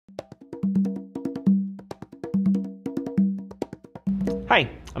Hi,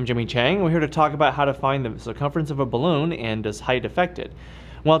 I'm Jimmy Chang. We're here to talk about how to find the circumference of a balloon and does height affect it.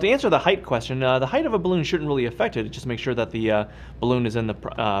 Well, to answer the height question, the height of a balloon shouldn't really affect it. Just make sure that the balloon is in the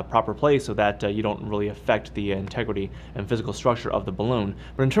proper place so that you don't really affect the integrity and physical structure of the balloon.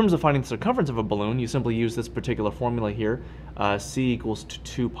 But in terms of finding the circumference of a balloon, you simply use this particular formula here, c equals to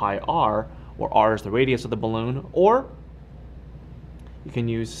 2 pi r, where r is the radius of the balloon, or you can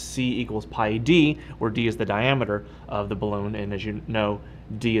use c equals pi d, where d is the diameter of the balloon, and as you know,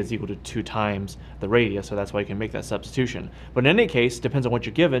 d is equal to 2 times the radius, so that's why you can make that substitution. But in any case, depends on what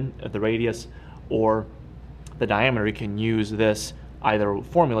you're given, the radius or the diameter, you can use this either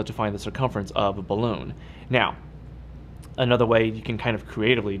formula to find the circumference of a balloon. Now, another way you can kind of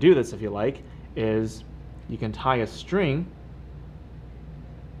creatively do this, if you like, is you can tie a string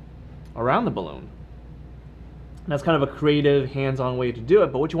around the balloon. That's kind of a creative, hands-on way to do it,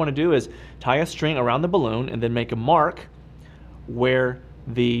 but what you want to do is tie a string around the balloon and then make a mark where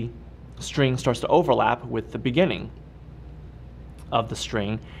the string starts to overlap with the beginning of the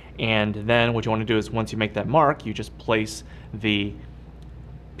string. And then what you want to do is once you make that mark, you just place the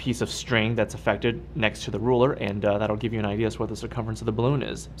piece of string that's affected next to the ruler, and that'll give you an idea as to what the circumference of the balloon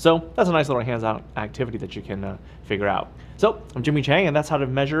is. So that's a nice little hands-on activity that you can figure out. So I'm Jimmy Chang, and that's how to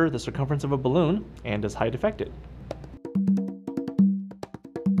measure the circumference of a balloon and does height affect it.